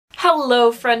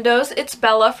Hello friendos, it's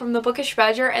Bella from the Bookish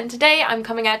and today I'm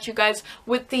coming at you guys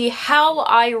with the How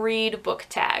I Read book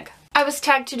tag. I was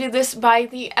tagged to do this by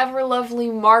the ever lovely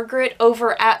Margaret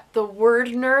over at The Word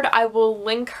Nerd. I will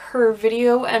link her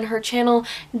video and her channel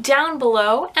down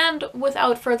below, and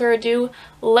without further ado,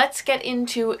 let's get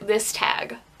into this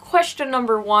tag. Question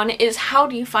number 1 is, how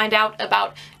do you find out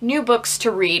about new books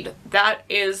to read?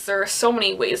 There are so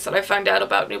many ways that I find out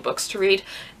about new books to read.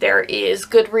 There is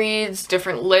Goodreads,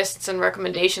 different lists and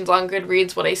recommendations on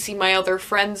Goodreads, what I see my other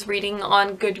friends reading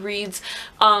on Goodreads.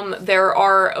 There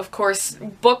are, of course,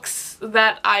 books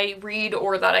that I read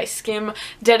or that I skim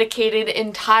dedicated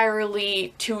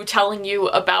entirely to telling you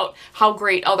about how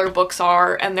great other books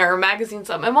are, and there are magazines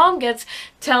that my mom gets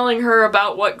telling her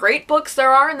about what great books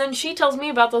there are, and then she tells me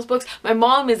about those books. My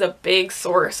mom is a big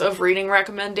source of reading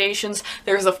recommendations.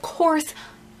 There's, of course,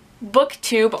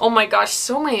 BookTube. Oh my gosh,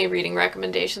 so many reading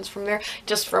recommendations from there,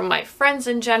 just from my friends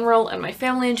in general and my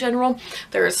family in general.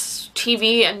 There's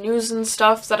TV and news and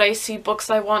stuff that I see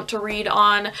books I want to read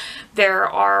on. There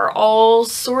are all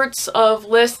sorts of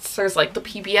lists. There's like the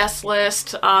PBS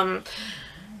list.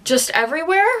 Just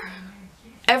everywhere.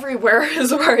 Everywhere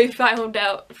is where I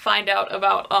find out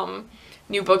about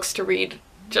new books to read.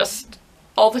 Just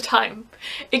all the time.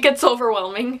 It gets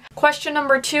overwhelming. Question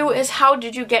number 2 is, how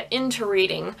did you get into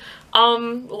reading?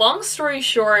 Long story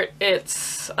short,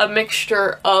 it's a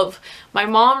mixture of my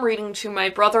mom reading to my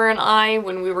brother and I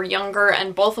when we were younger,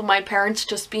 and both of my parents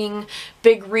just being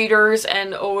big readers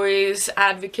and always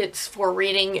advocates for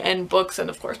reading and books, and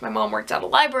of course my mom worked at a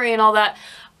library and all that.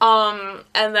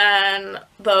 And then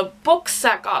the books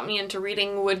that got me into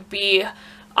reading would be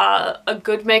a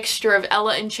good mixture of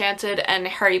Ella Enchanted and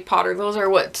Harry Potter. Those are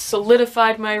what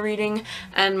solidified my reading,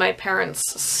 and my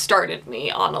parents started me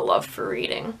on a love for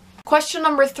reading. Question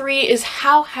number 3 is,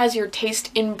 how has your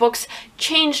taste in books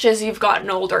changed as you've gotten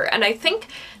older? And I think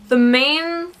the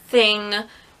main thing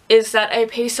is that I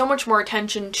pay so much more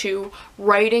attention to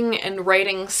writing and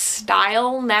writing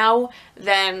style now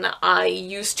than I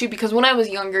used to, because when I was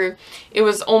younger, it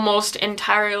was almost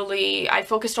entirely, I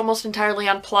focused almost entirely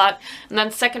on plot, and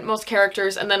then second most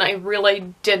characters, and then I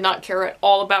really did not care at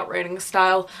all about writing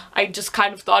style. I just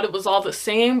kind of thought it was all the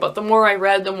same, but the more I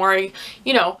read, the more I,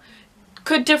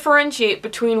 could differentiate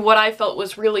between what I felt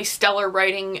was really stellar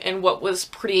writing and what was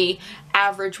pretty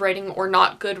average writing or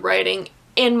not good writing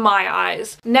in my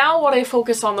eyes. Now what I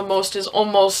focus on the most is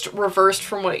almost reversed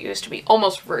from what it used to be.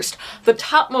 Almost reversed. The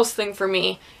topmost thing for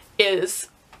me is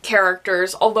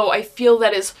characters, although I feel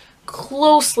that is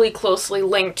closely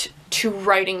linked to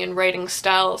writing and writing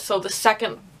style. So the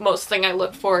second most thing I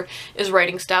look for is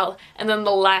writing style, and then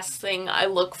the last thing I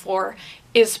look for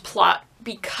is plot,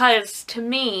 because to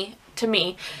me,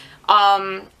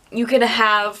 you can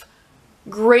have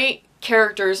great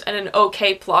characters and an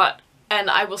okay plot, and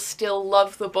I will still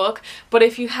love the book. But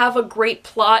if you have a great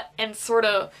plot and sort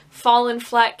of fallen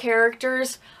flat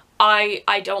characters,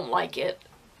 I don't like it.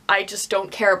 I just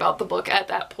don't care about the book at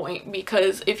that point,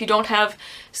 because if you don't have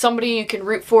somebody you can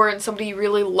root for and somebody you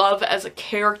really love as a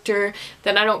character,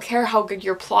 then I don't care how good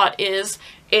your plot is.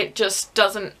 It just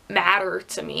doesn't matter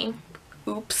to me.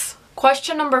 Oops.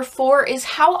 Question number 4 is,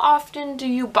 how often do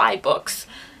you buy books?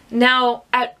 Now,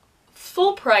 at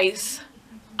full price,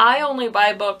 I only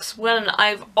buy books when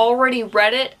I've already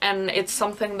read it and it's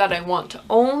something that I want to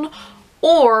own,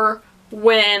 or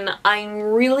when I'm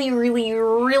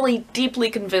really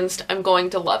deeply convinced I'm going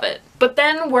to love it. But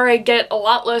then where I get a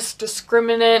lot less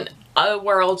discriminate,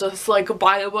 where I'll just like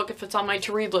buy a book if it's on my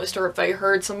to-read list, or if I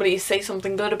heard somebody say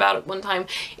something good about it one time,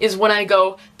 is when I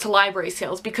go to library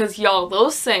sales, because y'all,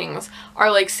 those things are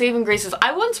like saving graces.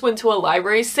 I once went to a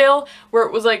library sale where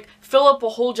it was like, fill up a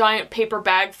whole giant paper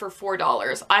bag for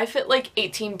 $4. I fit like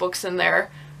 18 books in there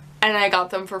and I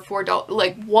got them for $4.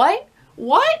 Like, what?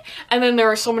 What? And then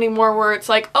there are so many more where it's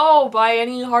like, oh, buy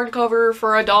any hardcover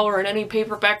for $1 and any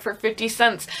paperback for 50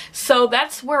 cents. So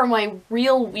that's where my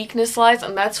real weakness lies,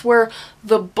 and that's where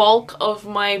the bulk of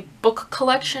my book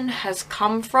collection has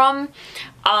come from.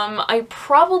 I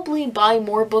probably buy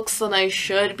more books than I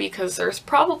should, because there's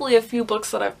probably a few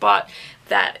books that I've bought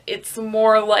that it's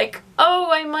more like, oh,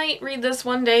 I might read this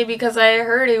one day because I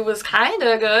heard it was kind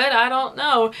of good, I don't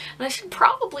know. And I should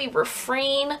probably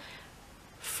refrain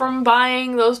from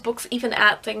buying those books even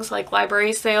at things like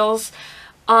library sales.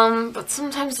 But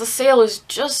sometimes the sale is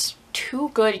just too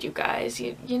good, you guys.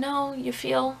 You know, you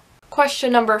feel.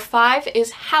 Question number 5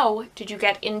 is, how did you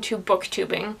get into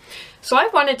booktubing? So I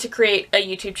wanted to create a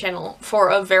YouTube channel for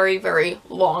a very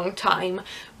long time.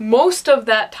 Most of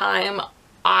that time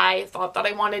I thought that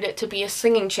I wanted it to be a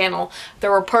singing channel. There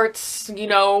were parts, you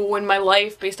know, in my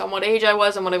life, based on what age I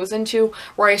was and what I was into,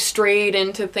 where I strayed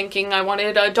into thinking I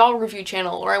wanted a doll review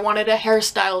channel, or I wanted a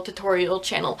hairstyle tutorial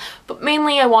channel, but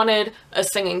mainly I wanted a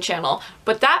singing channel.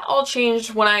 But that all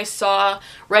changed when I saw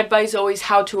Read by Zoe's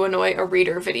How to Annoy a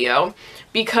Reader video,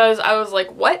 because I was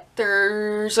like, what?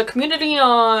 There's a community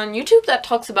on YouTube that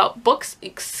talks about books?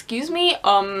 Excuse me?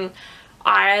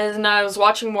 And I was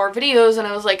watching more videos and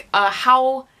I was like,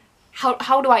 how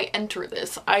do I enter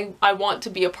this? I want to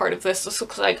be a part of this. This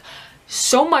looks like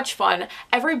so much fun.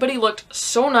 Everybody looked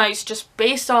so nice just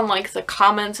based on like the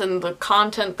comments and the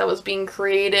content that was being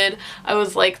created. I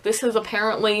was like, this is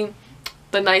apparently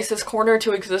the nicest corner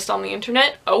to exist on the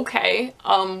internet. Okay,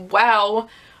 wow.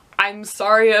 I'm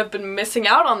sorry I've been missing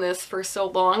out on this for so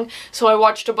long. So I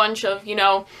watched a bunch of, you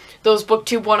know, those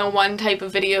BookTube 101 type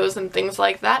of videos and things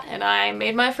like that, and I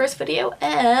made my first video,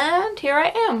 and here I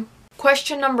am.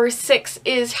 Question number 6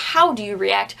 is, how do you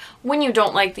react when you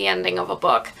don't like the ending of a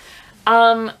book?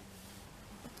 The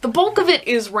bulk of it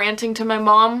is ranting to my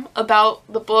mom about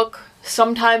the book.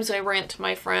 Sometimes I rant to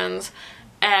my friends,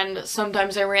 and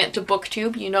sometimes I rant to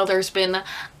BookTube. You know, there's been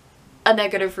a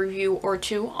negative review or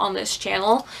two on this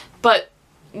channel, but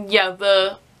yeah,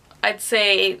 I'd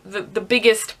say the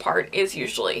biggest part is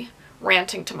usually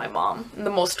ranting to my mom, the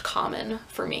most common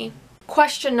for me.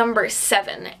 Question number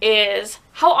 7 is,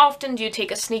 how often do you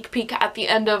take a sneak peek at the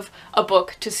end of a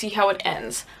book to see how it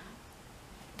ends?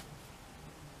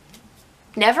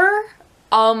 Never.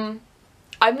 I'm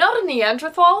not a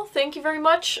Neanderthal, thank you very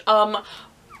much.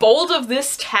 Bold of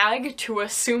this tag to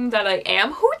assume that I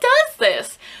am. Who does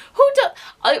this?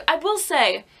 I will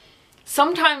say,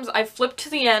 sometimes I flip to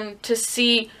the end to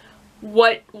see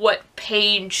what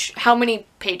page, how many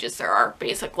pages there are,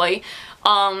 basically.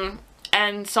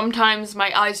 And sometimes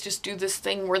my eyes just do this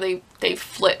thing where they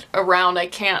flit around. I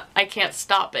can't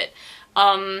stop it.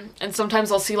 And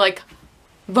sometimes I'll see like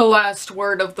the last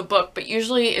word of the book, but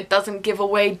usually it doesn't give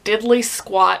away diddly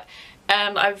squat.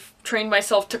 And I've trained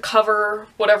myself to cover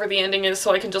whatever the ending is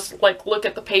so I can just like look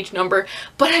at the page number,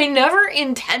 but I never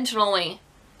intentionally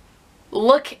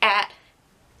look at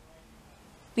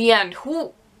the end.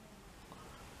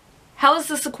 How is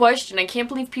this a question? I can't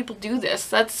believe people do this.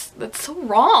 That's so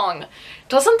wrong.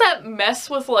 Doesn't that mess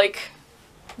with like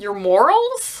your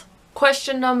morals?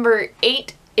 Question number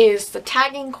 8 is the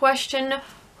tagging question.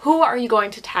 Who are you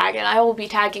going to tag? And I will be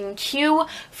tagging Q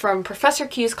from Professor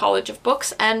Q's College of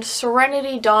Books and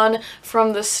Serenity Dawn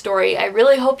from The Story. I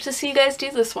really hope to see you guys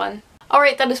do this one.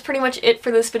 Alright, that is pretty much it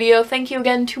for this video. Thank you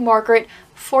again to Margaret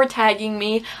for tagging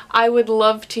me. I would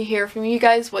love to hear from you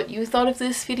guys what you thought of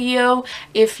this video,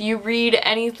 if you read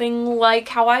anything like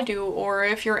how I do, or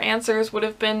if your answers would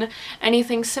have been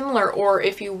anything similar, or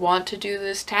if you want to do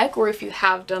this tag, or if you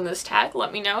have done this tag,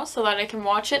 let me know so that I can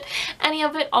watch it. Any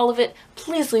of it, all of it,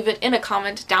 please leave it in a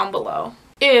comment down below.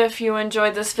 If you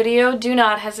enjoyed this video, do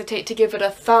not hesitate to give it a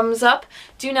thumbs up.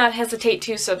 Do not hesitate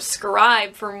to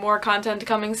subscribe for more content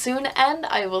coming soon, and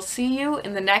I will see you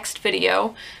in the next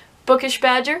video. Bookish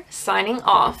Badger, signing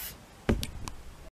off.